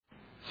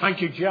Thank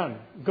you, John.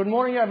 Good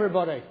morning,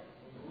 everybody.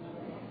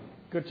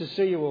 Good to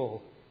see you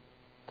all.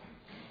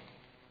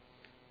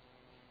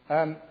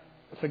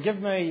 Forgive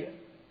me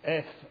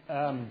if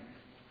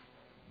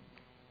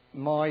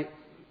my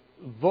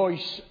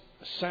voice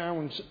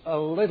sounds a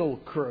little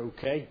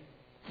croaky,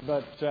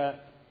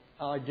 but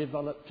I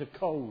developed a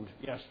cold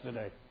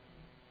yesterday.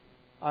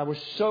 I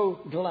was so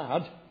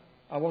glad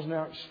I wasn't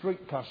out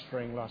street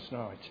pastoring last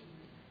night.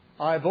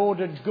 I've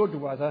ordered good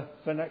weather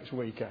for next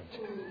weekend.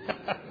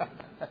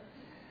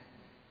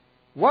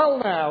 Well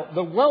now,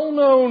 the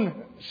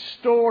well-known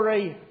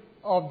story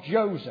of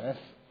Joseph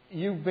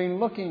you've been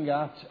looking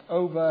at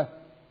over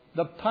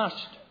the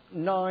past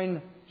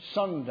 9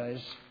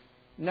 Sundays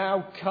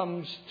now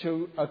comes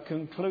to a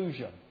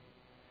conclusion.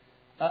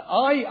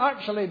 I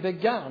actually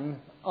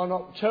began on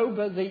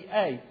October the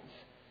 8th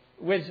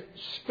with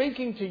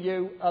speaking to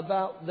you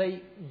about the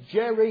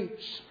Jerry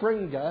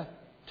Springer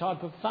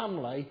type of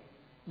family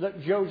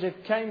that Joseph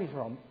came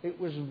from.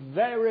 It was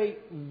very,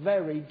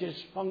 very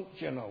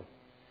dysfunctional.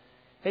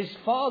 His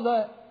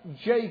father,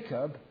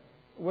 Jacob,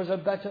 was a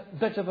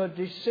bit of a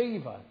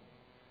deceiver.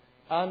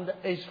 And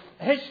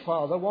his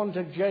father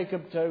wanted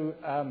Jacob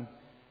to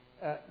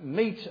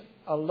meet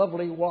a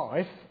lovely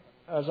wife,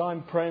 as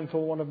I'm praying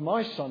for one of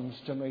my sons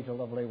to meet a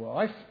lovely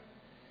wife.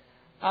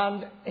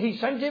 And he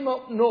sent him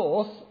up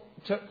north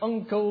to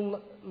Uncle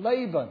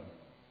Laban.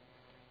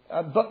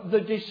 But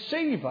the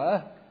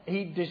deceiver,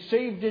 he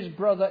deceived his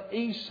brother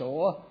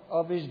Esau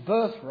of his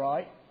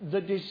birthright. The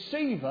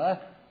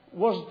deceiver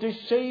was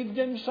deceived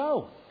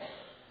himself.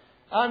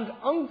 And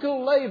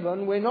Uncle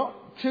Laban, we're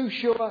not too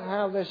sure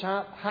how this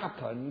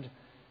happened,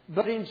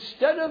 but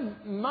instead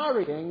of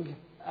marrying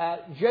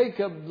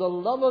Jacob, the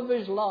love of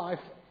his life,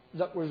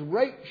 that was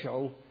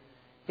Rachel,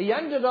 he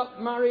ended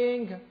up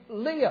marrying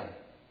Leah.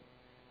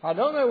 I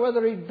don't know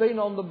whether he'd been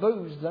on the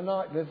booze the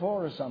night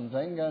before or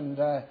something,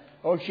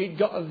 or she'd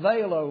got a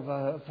veil over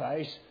her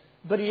face,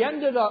 but he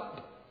ended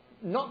up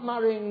not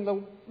marrying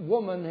the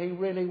woman he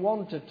really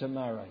wanted to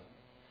marry.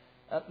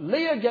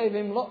 Leah gave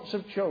him lots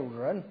of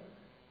children,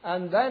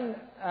 and then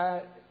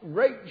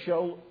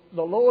Rachel,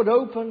 the Lord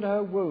opened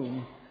her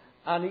womb,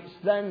 and it's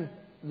then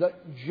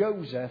that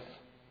Joseph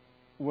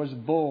was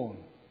born.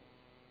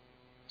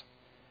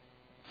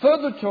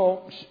 Further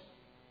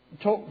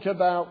talked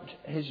about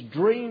his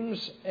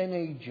dreams in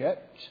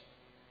Egypt,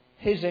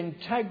 his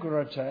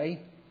integrity,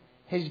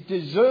 his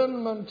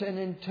discernment in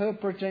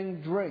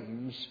interpreting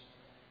dreams.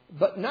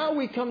 But now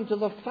we come to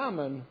the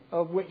famine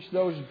of which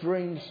those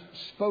dreams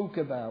spoke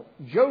about.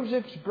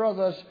 Joseph's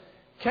brothers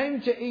came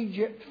to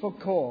Egypt for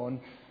corn,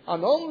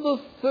 and on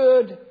the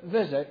third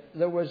visit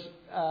there was...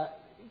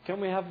 can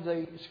we have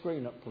the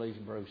screen up, please,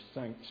 Bruce?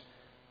 Thanks.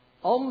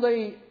 On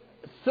the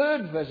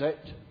third visit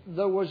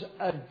there was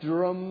a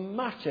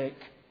dramatic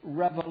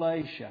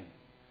revelation.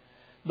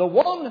 The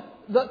one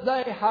that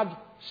they had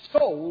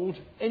sold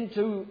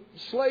into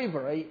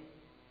slavery,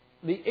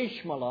 the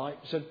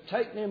Ishmaelites had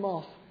taken him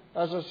off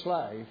as a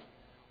slave,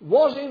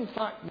 was in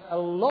fact a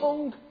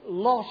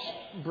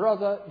long-lost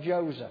brother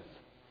Joseph.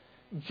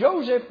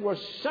 Joseph was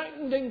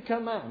second in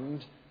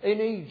command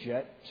in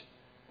Egypt,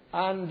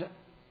 and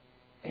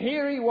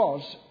here he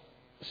was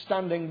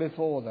standing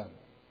before them.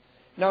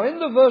 Now, in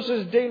the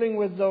verses dealing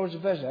with those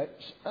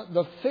visits,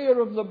 the fear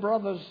of the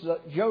brothers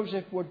that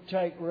Joseph would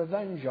take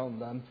revenge on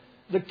them,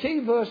 the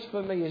key verse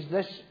for me is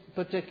this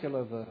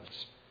particular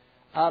verse.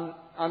 And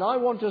I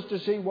want us to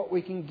see what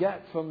we can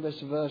get from this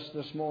verse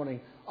this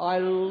morning. I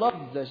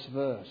love this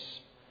verse.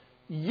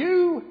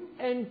 You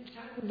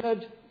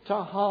intended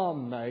to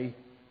harm me,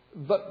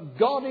 but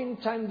God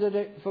intended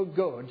it for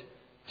good,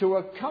 to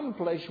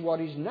accomplish what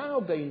is now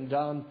being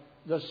done,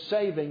 the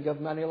saving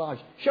of many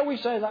lives. Shall we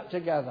say that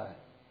together?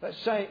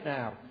 Let's say it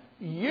now.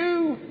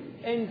 You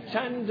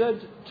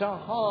intended to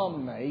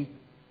harm me,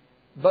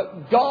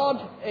 but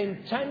God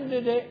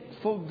intended it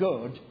for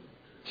good,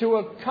 to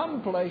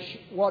accomplish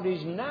what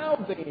is now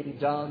being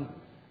done,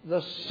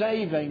 the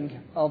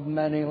saving of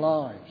many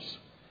lives.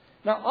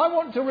 Now, I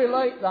want to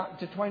relate that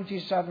to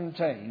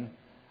 2017,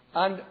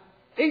 and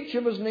each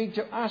of us need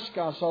to ask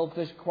ourselves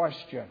this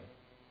question.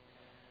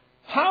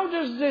 How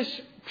does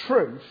this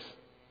truth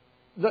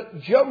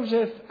that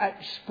Joseph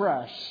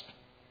expressed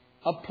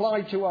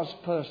apply to us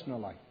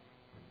personally?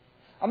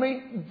 I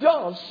mean,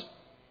 does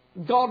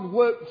God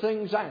work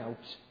things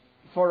out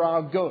for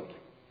our good?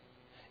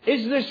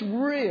 Is this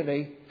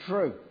really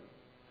true?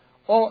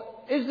 Or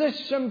is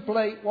this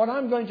simply what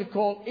I'm going to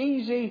call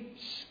easy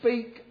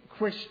speak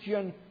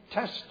Christian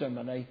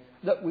testimony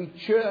that we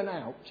churn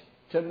out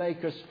to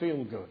make us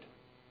feel good?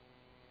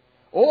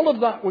 All of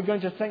that we're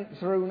going to think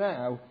through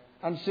now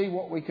and see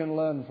what we can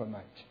learn from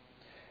it.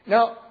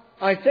 Now,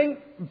 I think,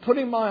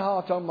 putting my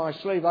heart on my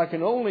sleeve, I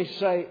can only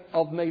say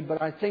of me,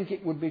 but I think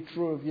it would be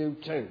true of you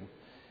too.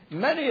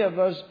 Many of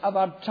us have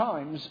had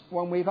times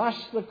when we've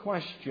asked the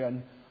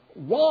question,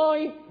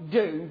 why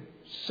do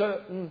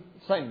certain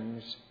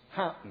things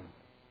happen?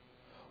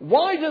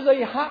 Why do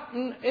they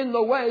happen in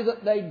the way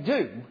that they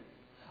do?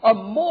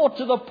 And more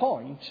to the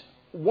point,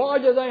 why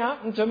do they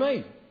happen to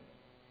me?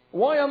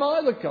 Why am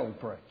I the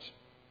culprit?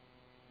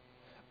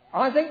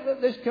 I think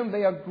that this can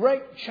be a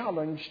great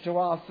challenge to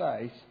our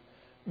faith.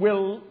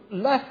 We're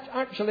left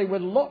actually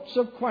with lots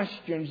of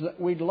questions that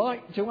we'd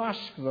like to ask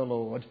the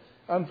Lord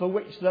and for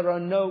which there are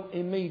no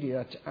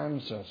immediate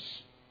answers.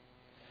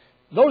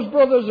 Those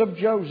brothers of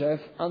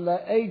Joseph and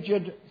their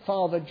aged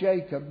father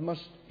Jacob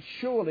must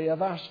surely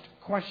have asked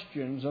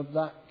questions of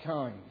that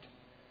kind.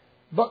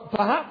 But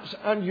perhaps,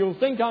 and you'll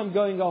think I'm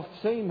going off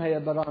theme here,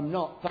 but I'm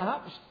not,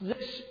 perhaps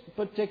this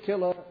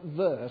particular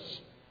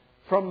verse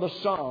from the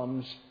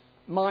Psalms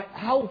might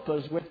help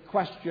us with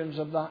questions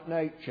of that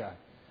nature.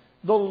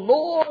 The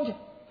Lord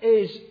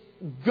is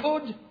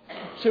good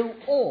to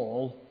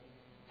all.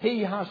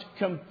 He has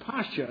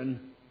compassion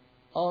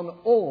on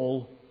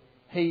all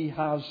He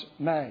has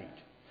made.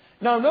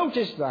 Now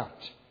notice that.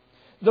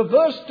 The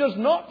verse does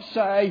not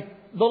say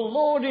the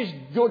Lord is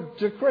good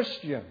to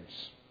Christians.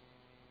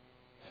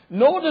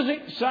 Nor does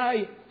it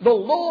say the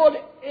Lord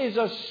is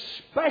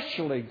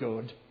especially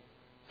good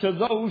to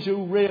those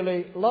who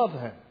really love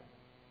Him.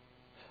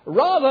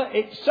 Rather,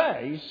 it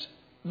says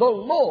the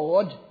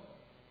Lord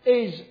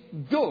is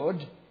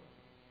good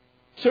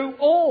to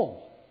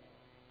all.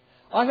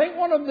 I think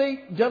one of the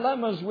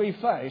dilemmas we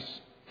face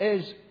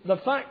is the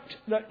fact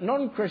that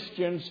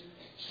non-Christians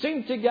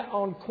seem to get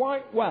on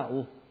quite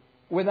well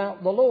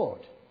without the Lord.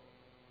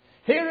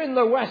 Here in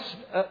the West,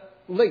 at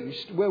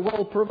least, we're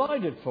well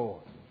provided for.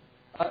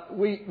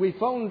 We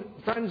phoned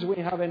friends we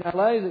have in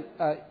LA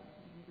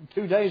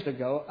 2 days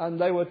ago, and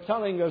they were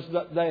telling us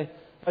that they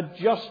had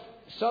just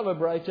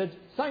celebrated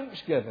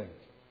Thanksgiving.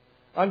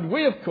 And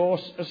we, of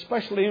course,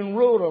 especially in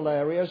rural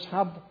areas,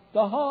 have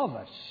the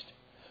harvest.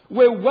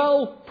 We're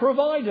well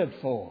provided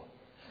for.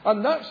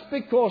 And that's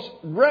because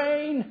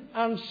rain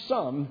and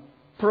sun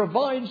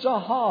provides a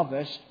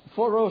harvest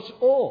for us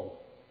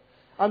all.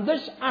 And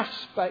this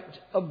aspect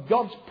of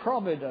God's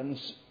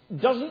providence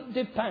doesn't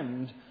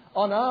depend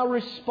on our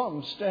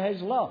response to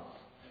His love.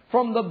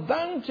 From the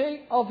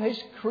bounty of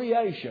His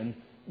creation,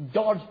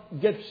 God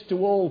gives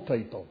to all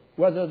people,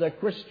 whether they're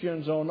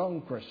Christians or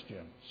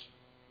non-Christians.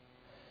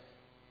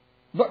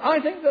 But I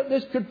think that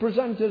this could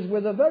present us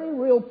with a very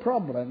real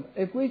problem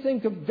if we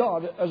think of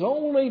God as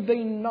only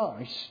being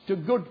nice to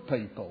good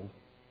people,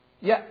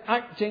 yet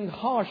acting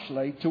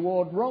harshly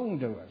toward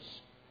wrongdoers.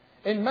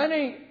 In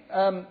many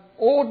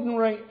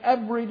ordinary,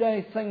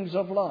 everyday things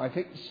of life,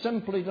 it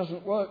simply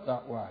doesn't work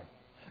that way.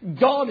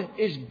 God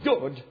is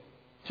good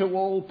to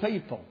all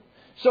people.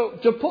 So,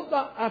 to put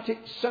that at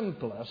its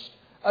simplest,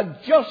 a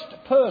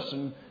just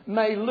person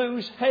may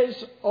lose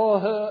his or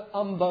her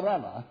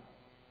umbrella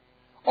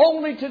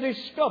only to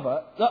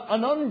discover that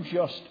an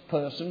unjust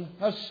person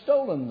has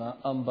stolen that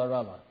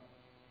umbrella.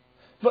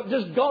 But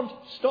does God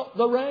stop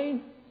the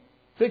rain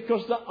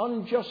because the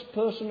unjust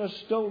person has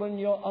stolen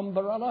your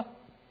umbrella?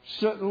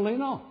 Certainly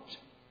not.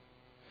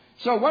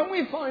 So when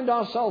we find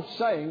ourselves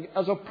saying,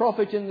 as a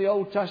prophet in the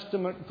Old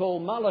Testament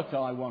called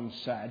Malachi once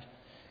said,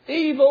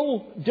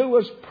 evil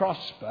doers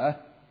prosper,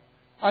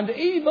 and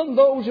even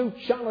those who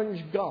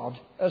challenge God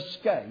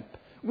escape,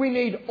 we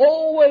need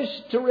always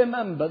to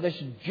remember this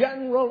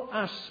general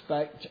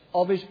aspect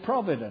of His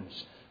providence.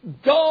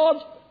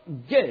 God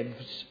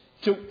gives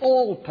to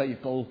all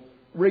people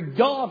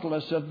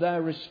regardless of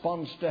their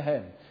response to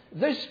Him.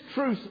 This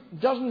truth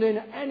doesn't in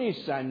any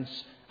sense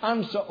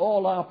answer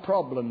all our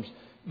problems,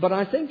 but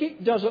I think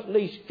it does at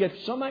least give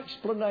some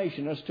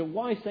explanation as to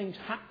why things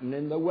happen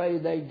in the way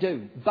they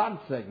do. Bad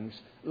things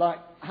like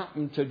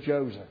happened to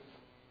Joseph.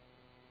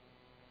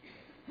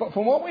 But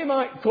from what we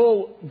might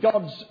call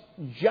God's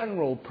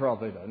general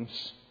providence,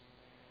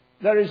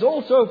 there is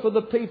also for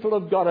the people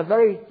of God a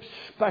very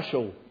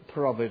special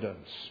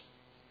providence.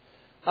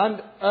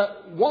 And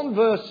one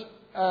verse,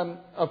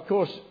 of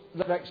course,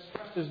 that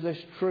expresses this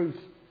truth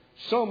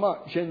so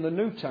much in the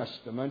New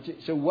Testament,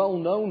 it's a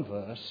well-known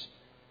verse,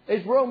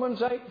 is Romans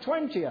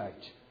 8:28.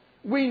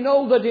 We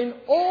know that in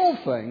all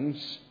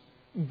things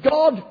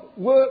God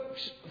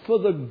works for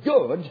the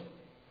good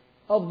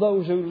of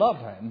those who love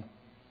Him,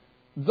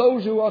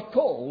 those who are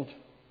called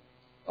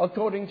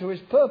according to His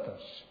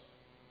purpose.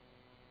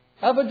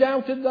 Ever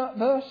doubted that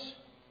verse?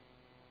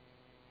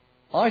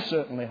 I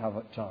certainly have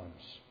at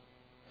times.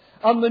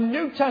 And the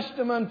New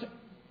Testament,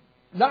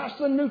 that's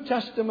the New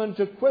Testament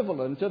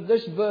equivalent of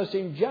this verse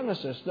in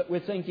Genesis that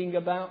we're thinking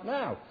about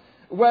now,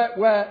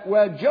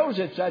 where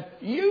Joseph said,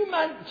 you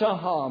meant to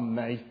harm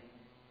me,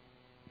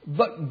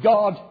 but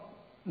God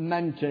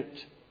meant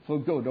it for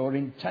good, or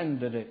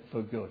intended it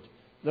for good,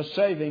 the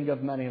saving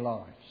of many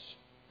lives.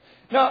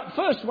 Now,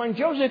 first, when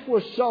Joseph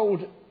was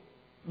sold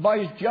by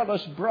his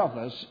jealous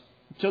brothers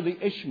to the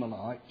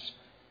Ishmaelites,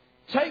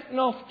 taken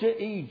off to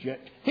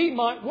Egypt, he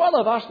might well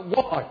have asked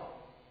why.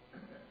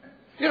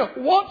 You know,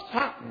 what's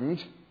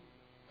happened?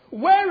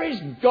 Where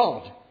is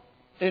God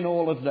in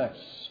all of this?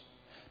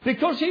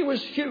 Because he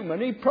was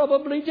human, he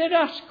probably did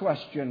ask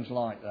questions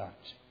like that.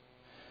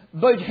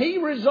 But he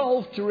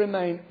resolved to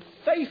remain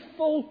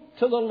faithful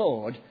to the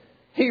Lord.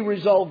 He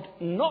resolved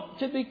not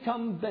to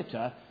become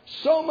bitter,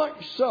 so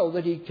much so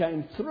that he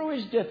came through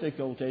his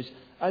difficulties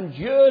and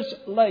years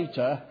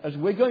later, as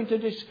we're going to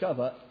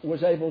discover,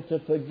 was able to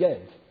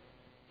forgive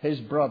his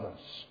brothers.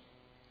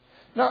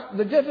 Now,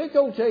 the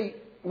difficulty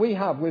we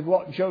have with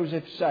what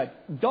Joseph said,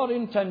 God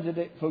intended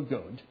it for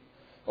good,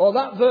 or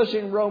that verse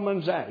in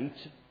Romans 8,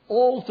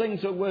 all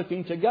things are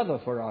working together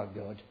for our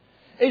good,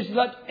 is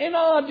that in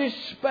our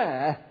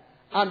despair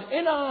and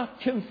in our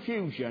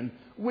confusion,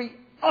 we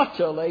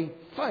utterly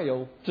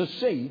fail to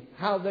see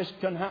how this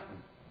can happen.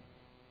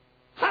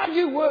 How do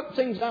you work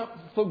things out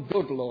for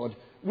good, Lord,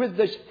 with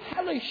this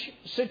hellish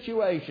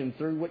situation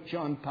through which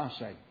I'm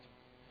passing?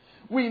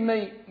 We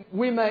may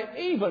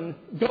even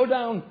go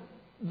down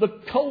the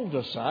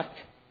cul-de-sac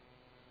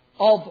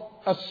of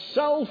a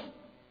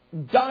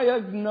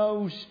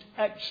self-diagnosed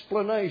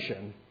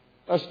explanation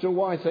as to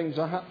why things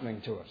are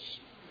happening to us.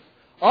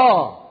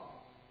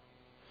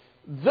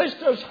 This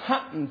has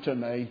happened to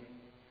me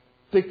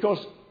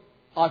because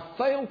I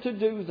failed to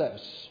do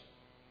this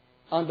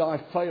and I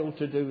failed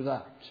to do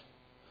that.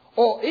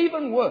 Or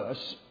even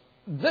worse,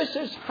 this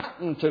has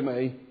happened to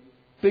me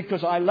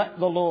because I let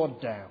the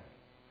Lord down.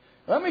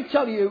 Let me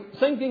tell you,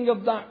 thinking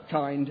of that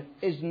kind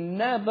is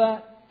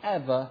never,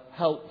 ever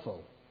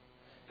helpful.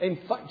 In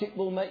fact, it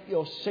will make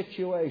your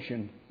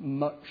situation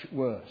much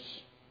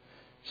worse.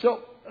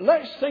 So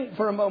let's think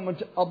for a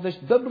moment of this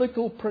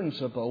biblical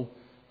principle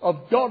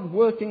of God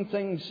working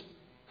things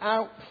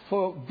out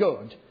for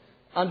good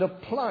and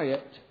apply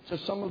it to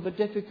some of the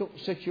difficult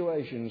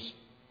situations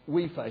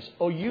we face,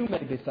 or you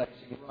may be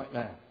facing right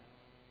now.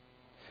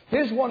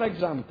 Here's one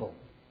example.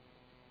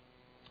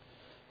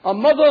 A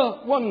mother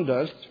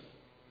wonders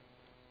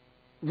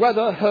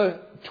whether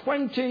her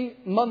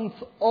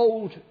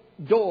 20-month-old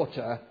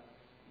daughter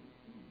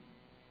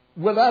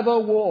will ever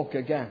walk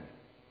again.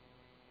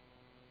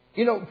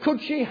 You know,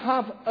 could she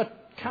have a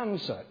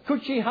cancer?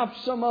 Could she have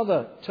some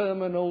other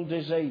terminal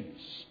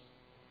disease?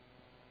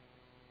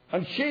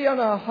 And she and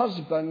her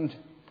husband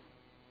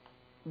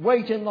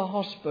wait in the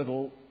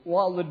hospital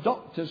while the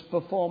doctors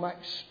perform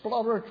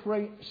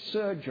exploratory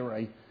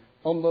surgery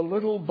on the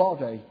little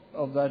body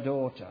of their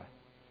daughter.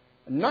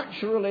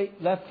 Naturally,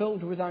 they're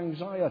filled with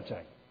anxiety.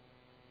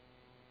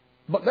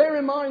 But they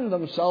remind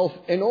themselves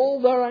in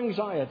all their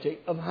anxiety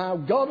of how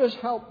God has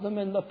helped them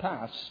in the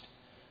past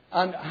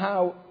and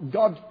how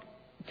God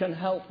can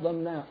help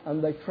them now,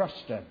 and they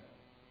trust Him.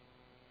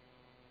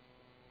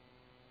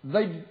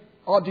 They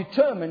are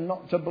determined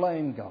not to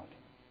blame God.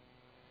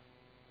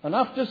 And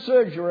after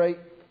surgery,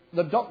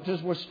 the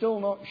doctors were still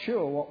not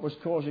sure what was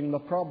causing the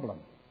problem.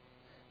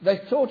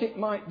 They thought it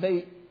might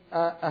be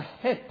a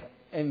hip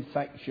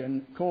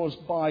infection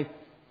caused by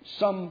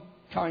some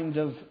kind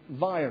of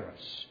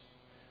virus.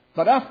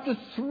 But after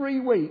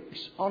 3 weeks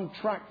on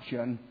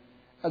traction,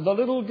 the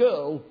little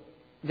girl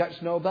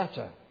gets no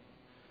better.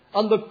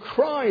 And the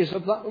cries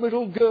of that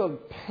little girl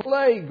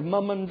plague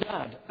Mum and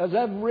Dad as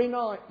every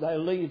night they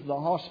leave the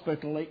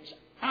hospital. It's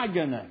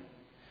agony.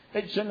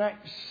 It's an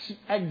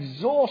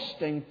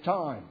exhausting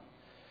time.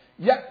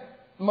 Yet,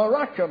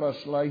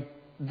 miraculously,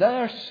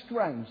 their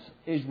strength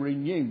is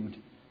renewed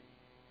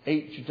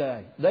each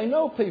day. They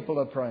know people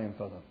are praying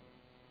for them.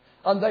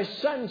 And they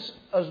sense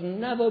as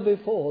never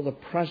before the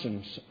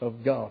presence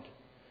of God.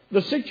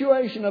 The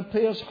situation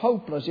appears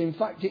hopeless. In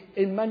fact,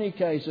 in many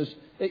cases,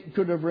 it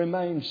could have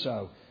remained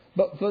so.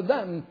 But for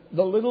them,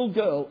 the little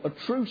girl, a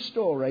true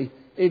story,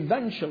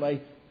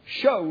 eventually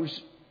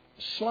shows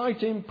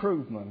slight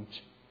improvement.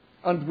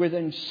 And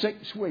within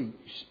 6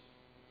 weeks,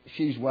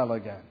 she's well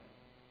again.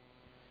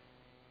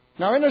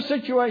 Now, in a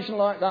situation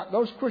like that,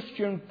 those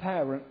Christian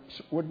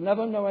parents would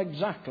never know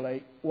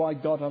exactly why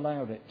God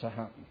allowed it to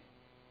happen.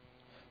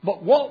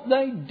 But what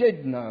they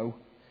did know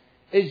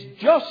is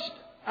just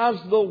as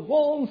the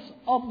warmth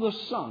of the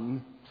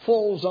sun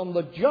falls on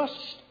the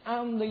just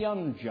and the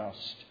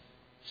unjust,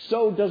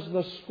 so does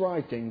the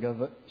striking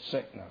of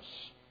sickness.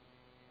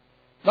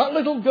 That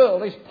little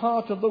girl is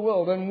part of the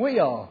world, and we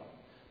are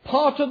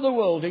part of the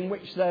world in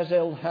which there's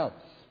ill health.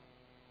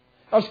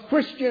 As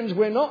Christians,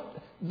 we're not,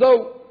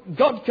 though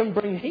God can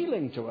bring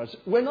healing to us,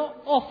 we're not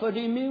offered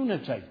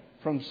immunity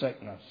from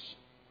sickness.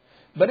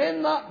 But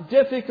in that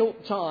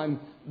difficult time,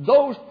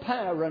 those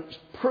parents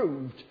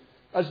proved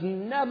as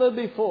never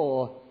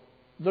before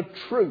the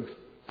truth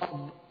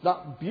of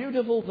that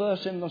beautiful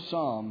verse in the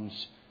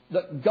Psalms,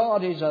 that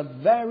God is a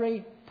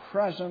very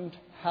present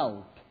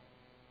help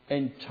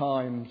in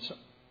times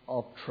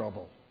of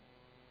trouble.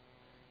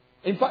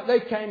 In fact, they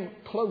came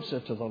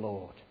closer to the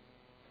Lord.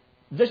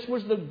 This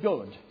was the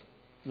good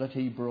that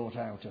He brought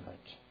out of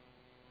it.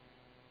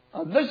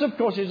 And this, of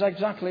course, is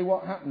exactly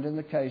what happened in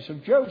the case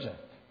of Joseph.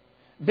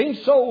 Being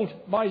sold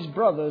by his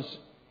brothers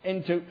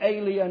into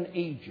alien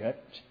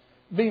Egypt,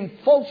 being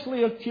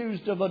falsely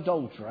accused of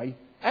adultery,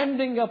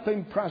 ending up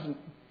in prison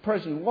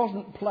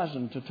wasn't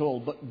pleasant at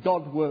all, but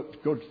God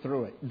worked good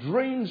through it.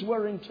 Dreams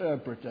were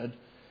interpreted.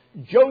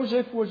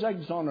 Joseph was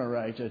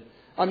exonerated.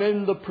 And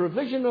in the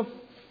provision of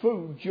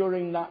food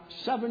during that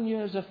 7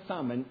 years of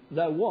famine,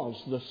 there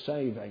was the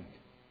saving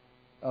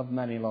of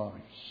many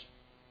lives.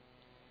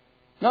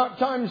 Now, at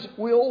times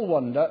we all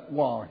wonder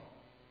why.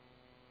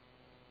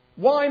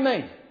 Why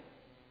me?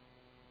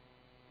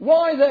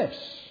 Why this?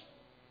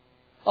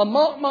 And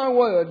mark my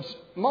words,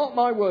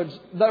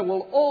 there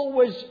will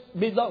always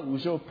be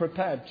those who are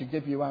prepared to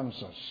give you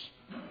answers.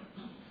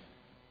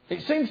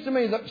 It seems to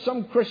me that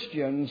some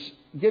Christians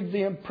give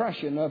the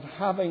impression of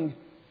having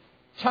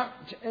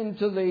tapped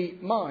into the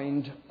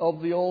mind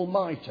of the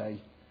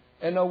Almighty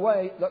in a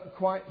way that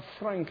quite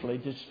frankly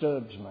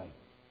disturbs me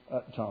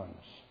at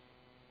times.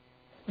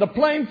 The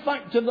plain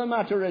fact of the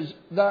matter is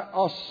there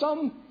are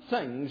some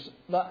things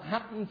that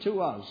happen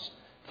to us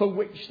for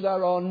which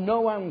there are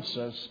no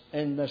answers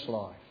in this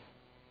life.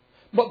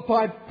 But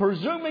by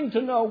presuming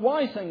to know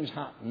why things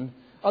happen,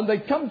 and they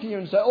come to you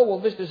and say, oh, well,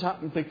 this has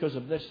happened because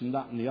of this and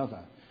that and the other,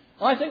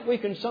 I think we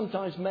can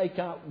sometimes make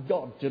out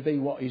God to be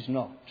what He's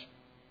not.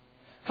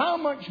 How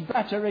much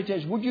better it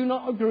is, would you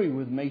not agree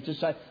with me, to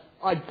say,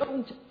 I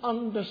don't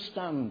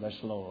understand this,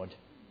 Lord,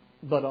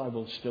 but I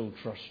will still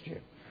trust you.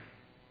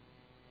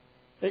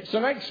 It's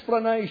an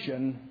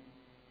explanation.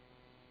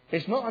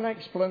 It's not an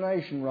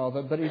explanation,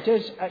 rather, but it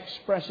is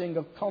expressing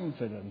a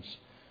confidence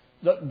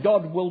that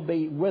God will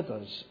be with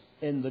us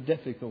in the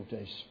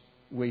difficulties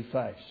we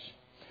face.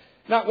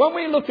 Now, when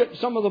we look at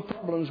some of the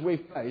problems we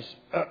face,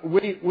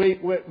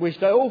 we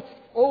say,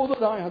 oh,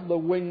 that I had the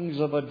wings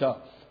of a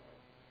dove.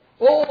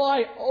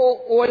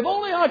 Oh, if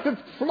only I could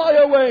fly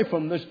away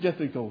from this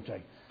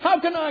difficulty. How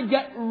can I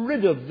get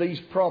rid of these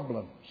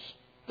problems?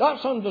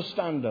 That's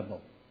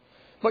understandable.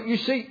 But you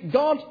see,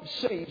 God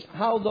sees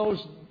how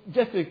those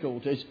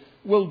difficulties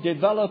will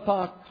develop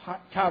our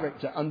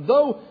character. And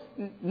though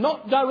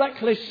not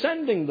directly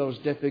sending those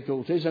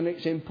difficulties, and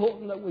it's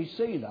important that we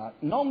see that,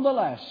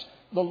 nonetheless,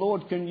 the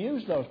Lord can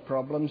use those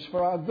problems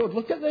for our good.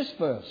 Look at this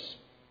verse.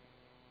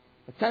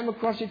 I came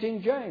across it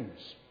in James.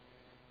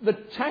 The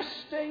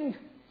testing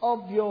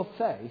of your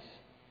faith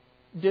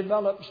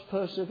develops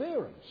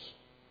perseverance.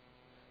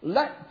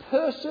 Let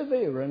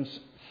perseverance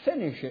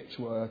finish its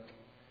work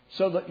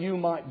so that you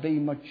might be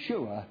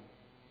mature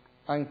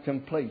and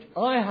complete.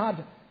 I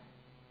had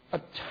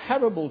a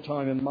terrible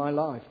time in my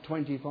life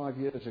 25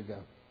 years ago.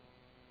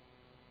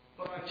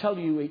 But I tell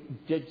you,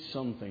 it did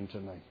something to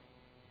me.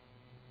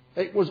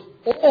 It was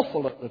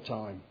awful at the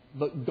time,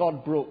 but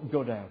God brought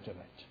good out of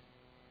it.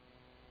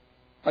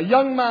 A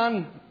young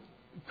man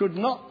could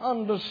not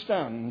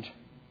understand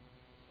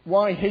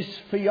why his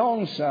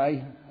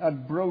fiancée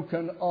had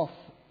broken off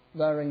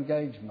their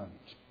engagement.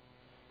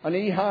 And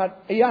he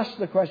asked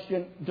the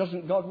question,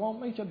 doesn't God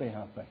want me to be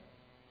happy?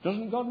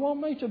 Doesn't God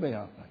want me to be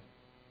happy?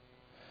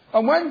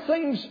 And when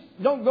things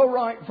don't go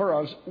right for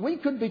us, we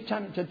could be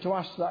tempted to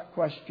ask that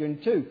question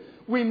too.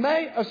 We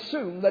may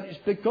assume that it's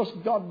because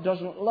God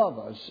doesn't love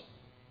us.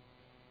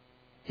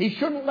 He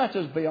shouldn't let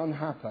us be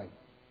unhappy.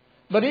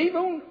 But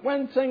even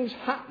when things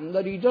happen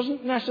that He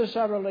doesn't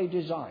necessarily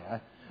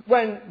desire,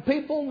 when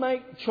people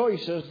make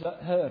choices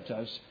that hurt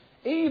us,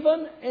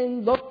 even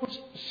in those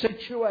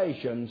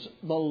situations,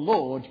 the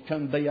Lord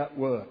can be at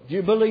work. Do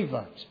you believe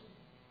that?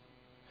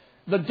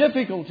 The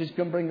difficulties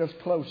can bring us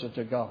closer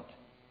to God.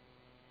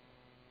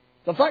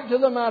 The fact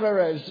of the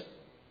matter is,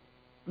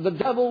 the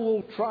devil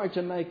will try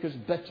to make us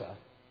bitter,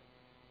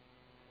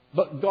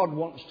 but God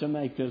wants to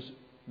make us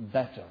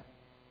better.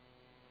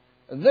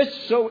 This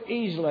so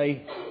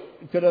easily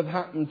could have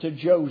happened to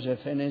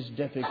Joseph in his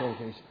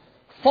difficulties.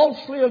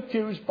 Falsely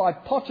accused by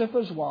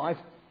Potiphar's wife,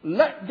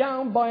 let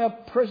down by a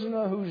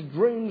prisoner whose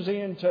dreams he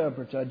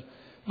interpreted.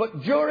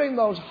 But during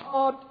those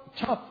hard,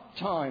 tough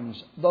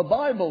times, the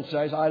Bible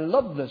says, I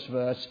love this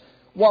verse,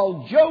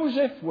 while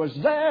Joseph was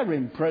there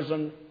in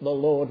prison, the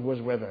Lord was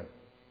with him.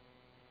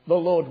 The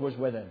Lord was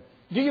with him.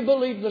 Do you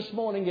believe this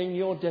morning in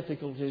your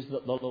difficulties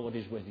that the Lord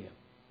is with you?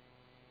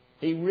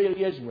 He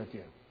really is with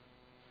you.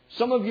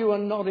 Some of you are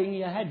nodding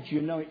your heads,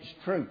 you know it's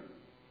true.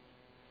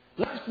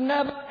 Let's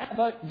never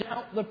ever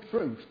doubt the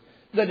truth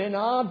that in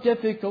our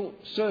difficult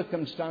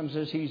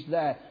circumstances He's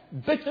there.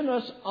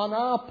 Bitterness on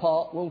our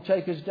part will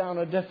take us down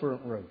a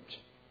different route.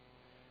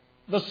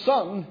 The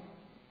sun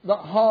that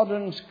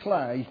hardens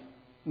clay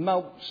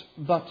melts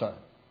butter.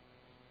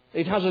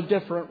 It has a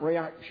different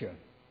reaction.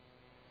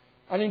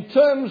 And in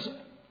terms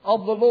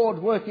of the Lord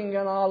working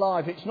in our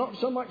life, it's not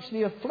so much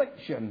the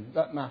affliction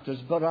that matters,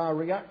 but our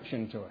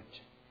reaction to it.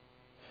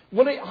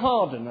 Will it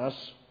harden us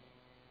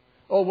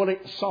or will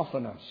it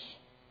soften us?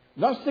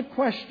 That's the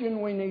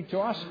question we need to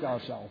ask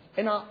ourselves.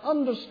 In our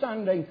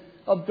understanding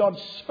of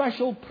God's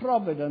special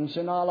providence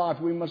in our life,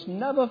 we must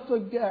never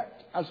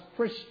forget as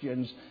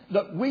Christians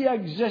that we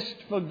exist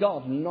for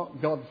God and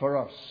not God for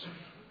us.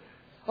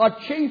 Our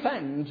chief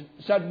end,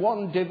 said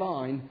one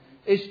divine,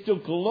 is to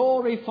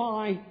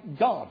glorify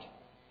God.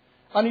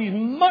 And He's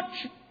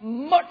much,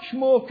 much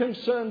more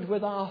concerned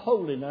with our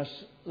holiness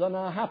than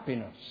our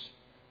happiness.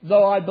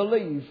 Though I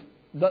believe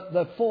that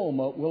the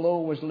former will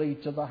always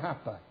lead to the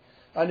happy.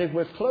 And if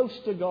we're close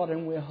to God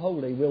and we're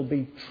holy, we'll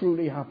be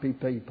truly happy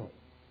people.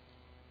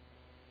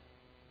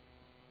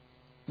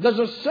 There's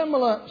a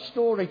similar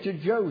story to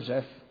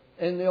Joseph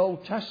in the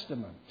Old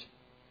Testament.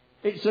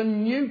 It's a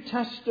New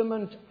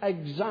Testament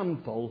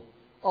example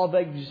of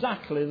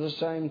exactly the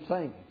same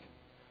thing.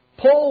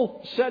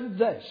 Paul said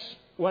this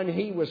when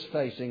he was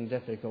facing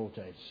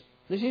difficulties.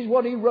 This is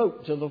what he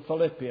wrote to the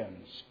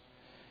Philippians.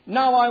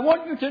 Now I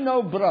want you to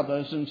know,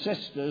 brothers and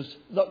sisters,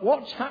 that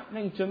what's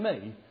happening to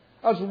me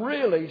has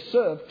really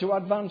served to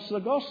advance the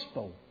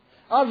gospel.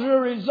 As a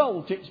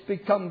result, it's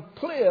become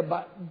clear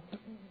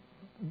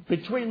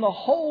between the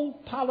whole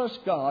palace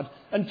guard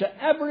and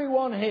to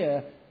everyone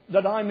here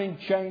that I'm in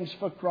chains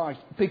for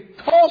Christ.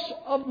 Because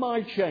of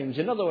my chains,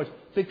 in other words,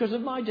 because of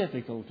my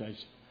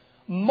difficulties,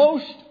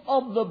 most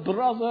of the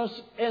brothers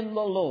in the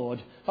Lord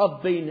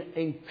have been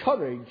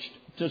encouraged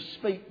to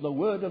speak the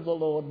word of the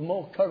Lord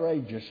more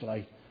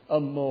courageously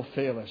and more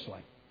fearlessly.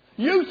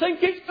 You think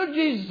it's a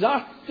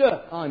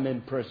disaster I'm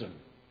in prison,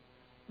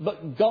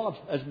 but God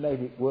has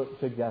made it work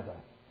together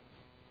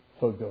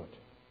for good.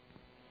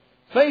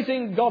 Faith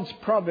in God's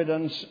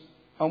providence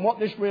and what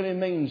this really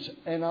means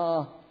in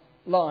our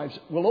lives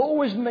will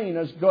always mean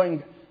us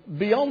going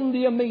beyond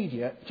the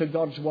immediate to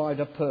God's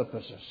wider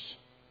purposes.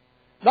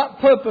 That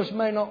purpose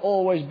may not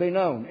always be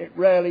known. It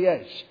rarely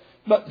is.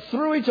 But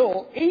through it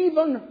all,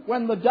 even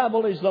when the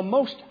devil is the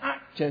most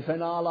active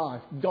in our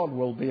life, God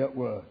will be at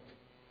work.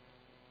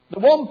 The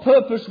one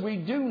purpose we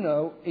do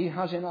know he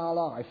has in our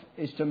life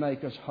is to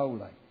make us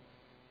holy.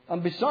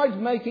 And besides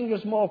making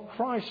us more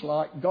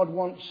Christ-like, God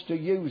wants to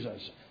use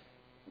us.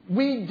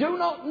 We do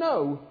not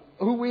know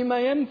who we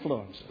may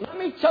influence. Let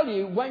me tell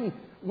you,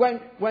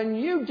 when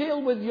you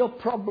deal with your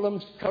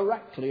problems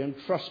correctly and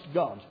trust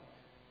God,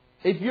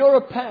 if you're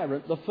a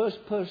parent, the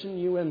first person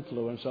you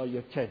influence are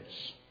your kids.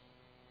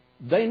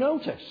 They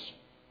notice.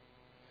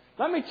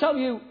 Let me tell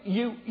you,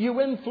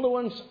 you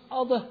influence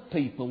other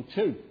people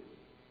too.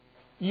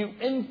 You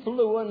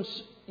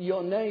influence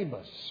your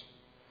neighbours.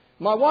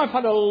 My wife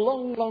had a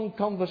long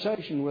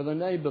conversation with a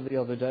neighbour the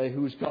other day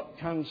who's got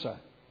cancer.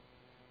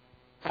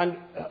 And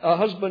her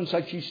husband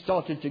said she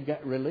started to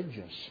get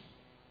religious.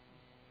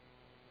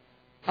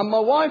 And my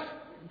wife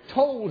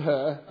told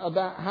her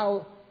about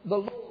how the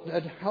Lord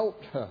had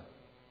helped her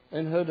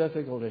in her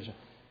difficulties.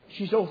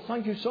 She said, "Oh,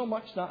 thank you so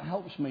much. That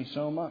helps me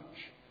so much."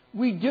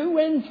 We do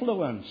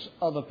influence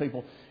other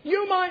people.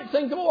 You might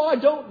think, "Oh, I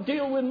don't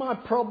deal with my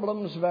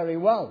problems very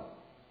well.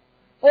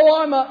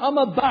 Oh, I'm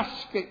a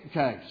basket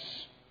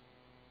case."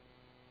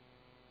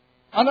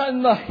 And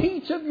in the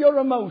heat of your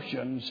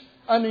emotions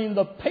and in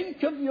the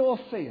peak of your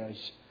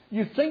fears,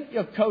 you think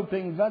you're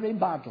coping very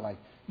badly.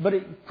 But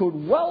it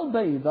could well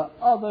be that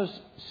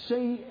others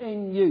see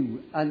in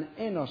you an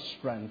inner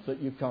strength that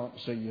you can't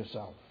see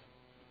yourself.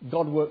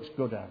 God works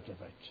good out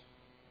of it.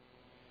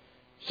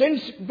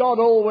 Since God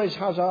always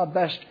has our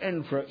best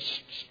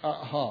interests at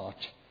heart,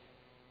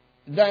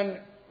 then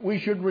we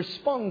should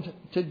respond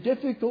to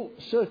difficult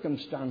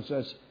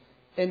circumstances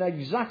in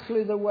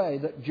exactly the way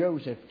that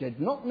Joseph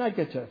did. Not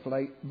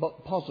negatively,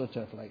 but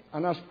positively.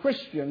 And as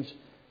Christians,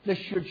 this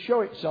should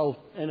show itself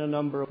in a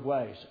number of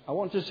ways. I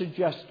want to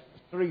suggest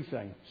 3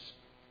 things.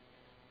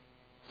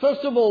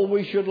 First of all,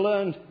 we should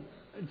learn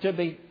to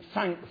be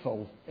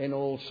thankful in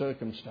all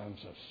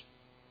circumstances.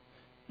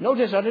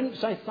 Notice I didn't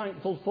say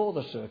thankful for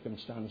the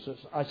circumstances.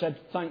 I said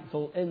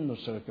thankful in the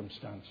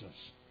circumstances.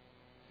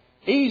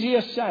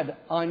 Easier said,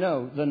 I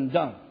know, than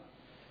done.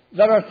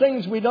 There are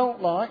things we don't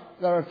like.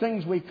 There are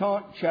things we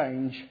can't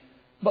change.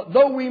 But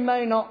though we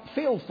may not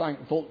feel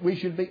thankful, we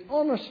should be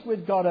honest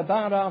with God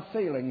about our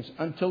feelings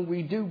until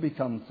we do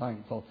become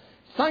thankful.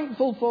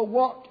 Thankful for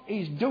what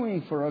He's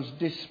doing for us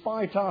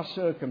despite our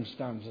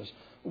circumstances.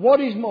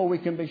 What is more, we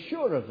can be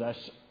sure of this,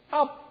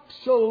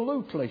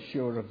 absolutely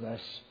sure of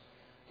this,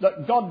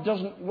 that God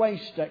doesn't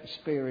waste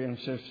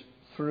experiences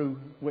through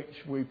which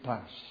we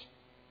pass.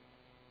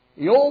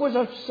 He always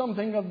has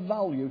something of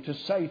value to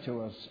say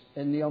to us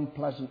in the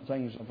unpleasant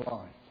things of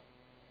life.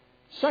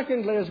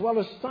 Secondly, as well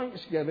as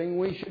thanksgiving,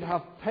 we should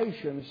have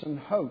patience and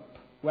hope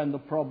when the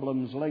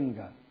problems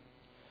linger.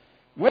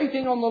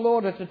 Waiting on the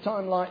Lord at a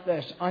time like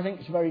this, I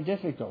think, is very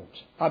difficult.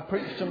 I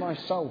preach to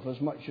myself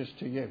as much as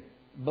to you.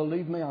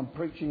 Believe me, I'm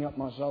preaching at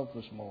myself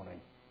this morning.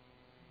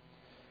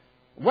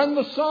 When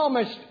the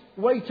psalmist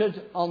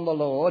waited on the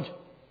Lord,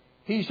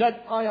 he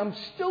said, I am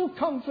still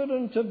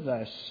confident of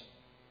this.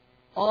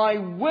 I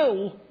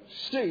will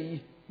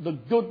see the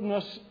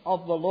goodness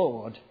of the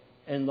Lord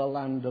in the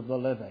land of the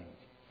living.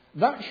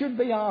 That should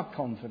be our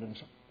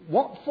confidence.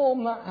 What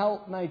form that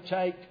help may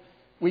take,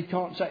 we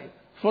can't say.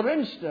 For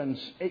instance,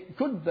 it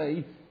could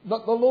be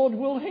that the Lord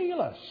will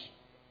heal us.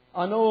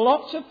 I know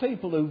lots of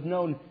people who've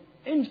known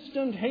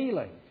instant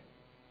healing.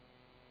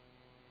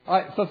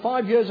 For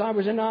 5 years I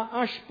was in our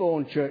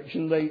Ashbourne church,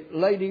 and the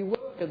lady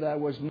worker there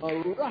was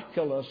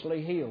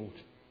miraculously healed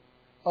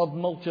of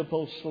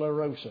multiple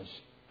sclerosis.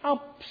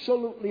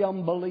 Absolutely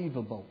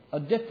unbelievable. A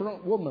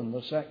different woman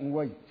the second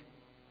week.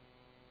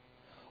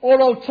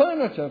 Or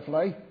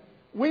alternatively,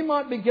 we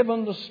might be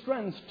given the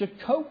strength to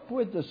cope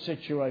with the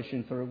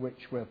situation through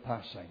which we're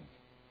passing.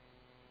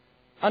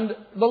 And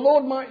the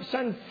Lord might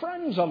send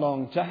friends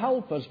along to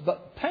help us,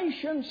 but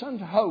patience and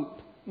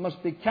hope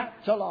must be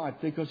kept alive,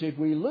 because if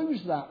we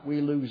lose that,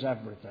 we lose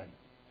everything.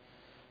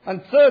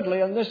 And thirdly,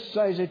 and this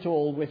says it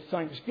all, with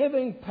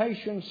thanksgiving,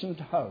 patience and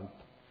hope,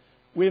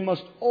 we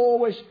must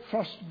always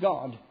trust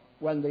God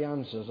when the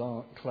answers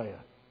aren't clear.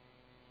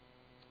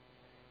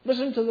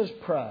 Listen to this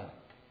prayer.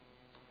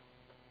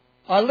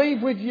 I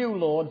leave with you,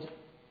 Lord,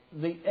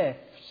 the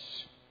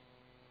ifs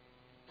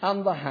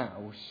and the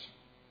hows.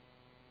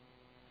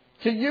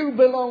 To you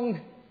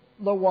belong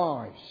the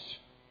whys.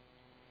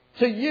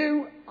 To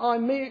you I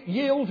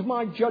yield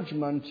my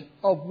judgment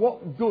of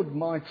what good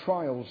my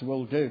trials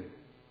will do.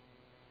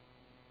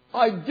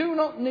 I do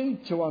not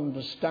need to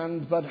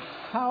understand, but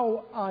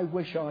how I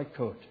wish I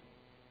could.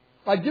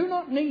 I do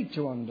not need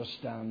to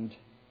understand,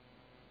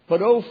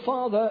 but, oh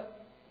Father,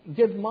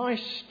 give my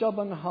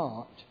stubborn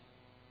heart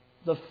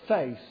the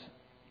faith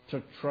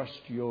to trust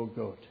your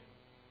good.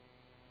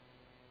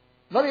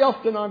 Very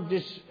often I've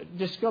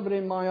discovered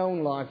in my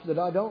own life that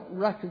I don't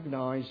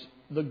recognise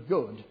the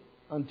good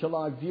until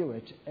I view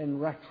it in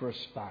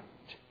retrospect.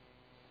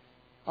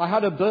 I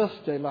had a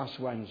birthday last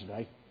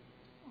Wednesday.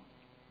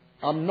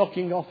 I'm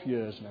knocking off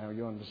years now,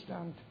 you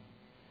understand.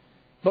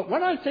 But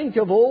when I think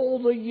of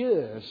all the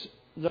years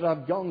that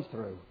I've gone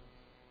through,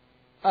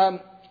 do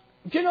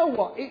you know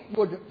what? It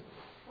would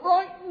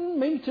frighten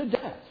me to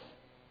death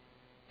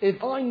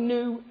if I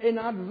knew in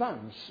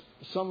advance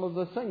some of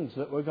the things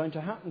that were going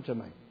to happen to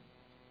me.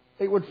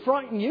 It would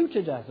frighten you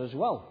to death as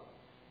well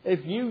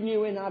if you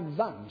knew in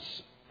advance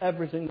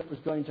everything that was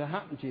going to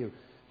happen to you.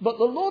 But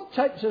the Lord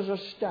takes us a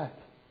step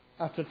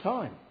at a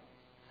time.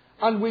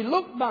 And we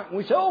look back and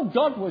we say, oh,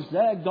 God was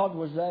there, God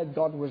was there,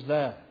 God was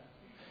there.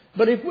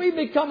 But if we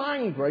become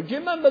angry, do you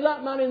remember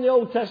that man in the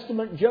Old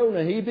Testament,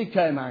 Jonah? He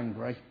became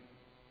angry.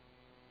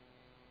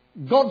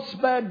 God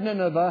spared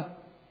Nineveh.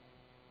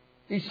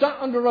 He sat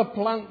under a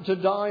plant to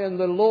die, and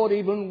the Lord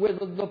even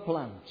withered the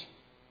plant.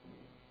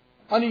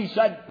 And he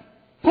said,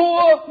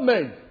 poor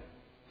me,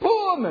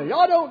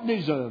 I don't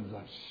deserve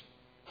this.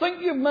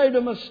 Think you've made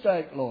a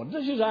mistake, Lord.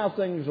 This is how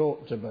things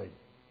ought to be.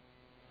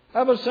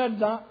 Ever said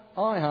that?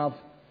 I have.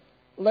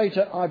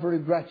 Later I've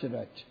regretted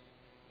it,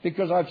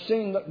 because I've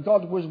seen that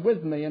God was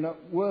with me and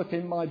at work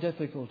in my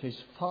difficulties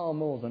far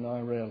more than I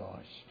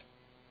realised.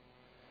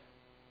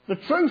 The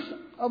truth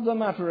of the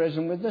matter is,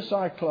 and with this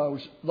I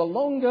close, the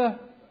longer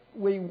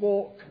we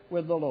walk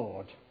with the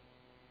Lord,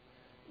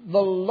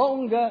 the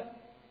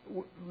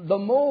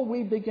more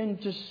we begin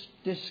to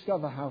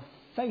discover how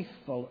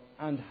faithful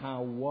and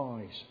how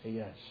wise He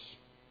is.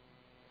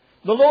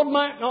 The Lord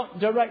might not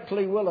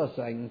directly will a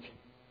thing,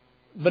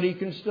 but He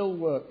can still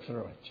work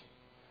through it.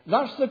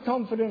 That's the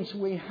confidence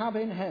we have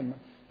in Him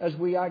as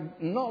we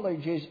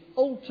acknowledge His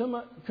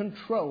ultimate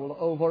control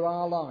over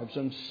our lives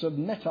and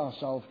submit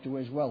ourselves to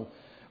His will.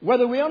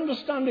 Whether we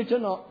understand it or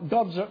not,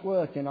 God's at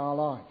work in our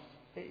life.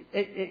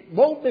 It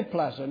won't be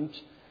pleasant.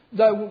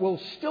 There will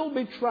still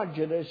be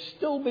tragedies,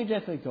 still be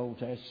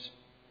difficulties,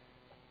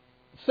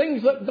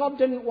 things that God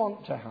didn't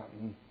want to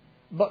happen.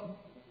 But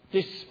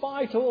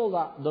despite all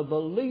that, the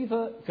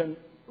believer can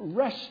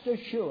rest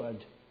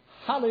assured,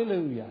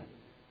 hallelujah,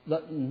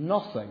 that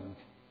nothing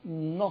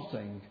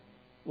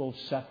will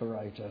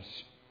separate us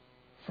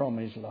from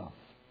His love.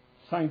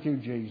 Thank you,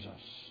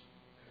 Jesus.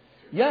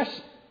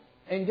 Yes,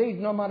 indeed,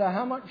 no matter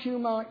how much you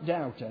might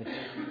doubt it,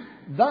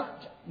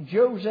 that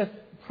Joseph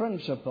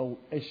principle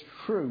is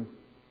true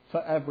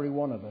for every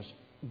one of us.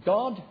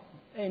 God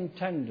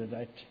intended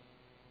it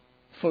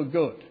for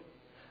good.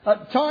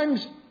 At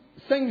times,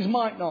 things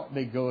might not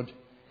be good.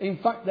 In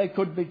fact, they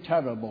could be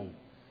terrible.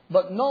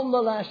 But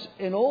nonetheless,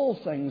 in all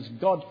things,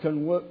 God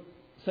can work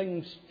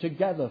things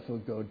together for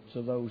good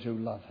to those who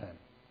love Him.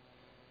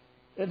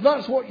 If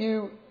that's what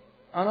you,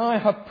 and I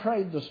have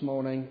prayed this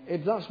morning,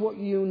 if that's what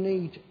you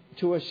need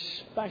to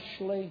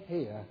especially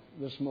hear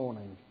this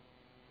morning.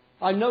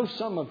 I know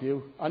some of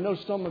you, I know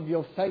some of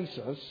your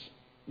faces,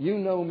 you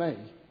know me,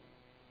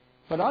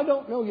 but I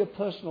don't know your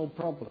personal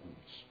problems.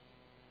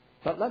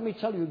 But let me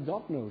tell you,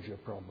 God knows your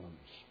problems.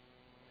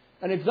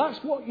 And if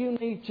that's what you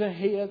need to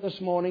hear this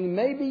morning,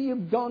 maybe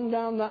you've gone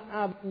down that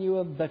avenue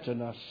of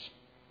bitterness,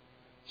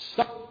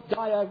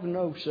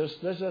 self-diagnosis,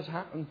 this has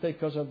happened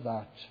because of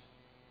that.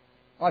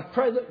 I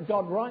pray that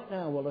God right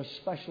now will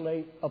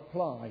especially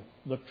apply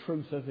the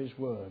truth of His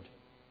word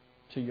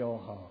to your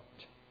heart.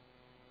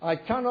 I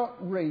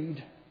cannot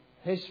read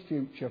His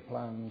future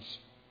plans,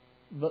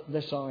 but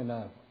this I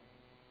know.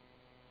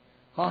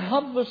 I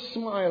have the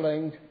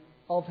smiling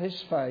of His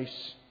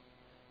face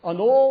and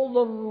all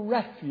the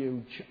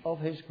refuge of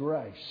His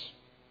grace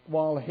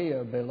while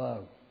here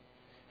below.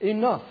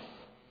 Enough.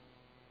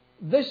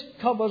 This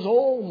covers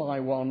all my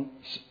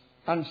wants,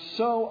 and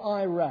so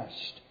I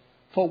rest.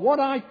 For what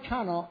I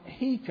cannot,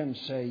 He can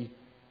see,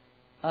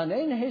 and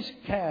in His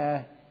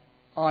care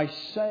I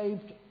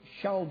saved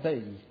shall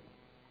be,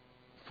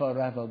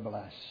 forever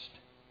blessed.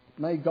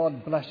 May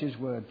God bless His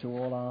word to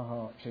all our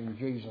hearts in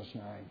Jesus'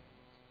 name.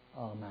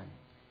 Amen.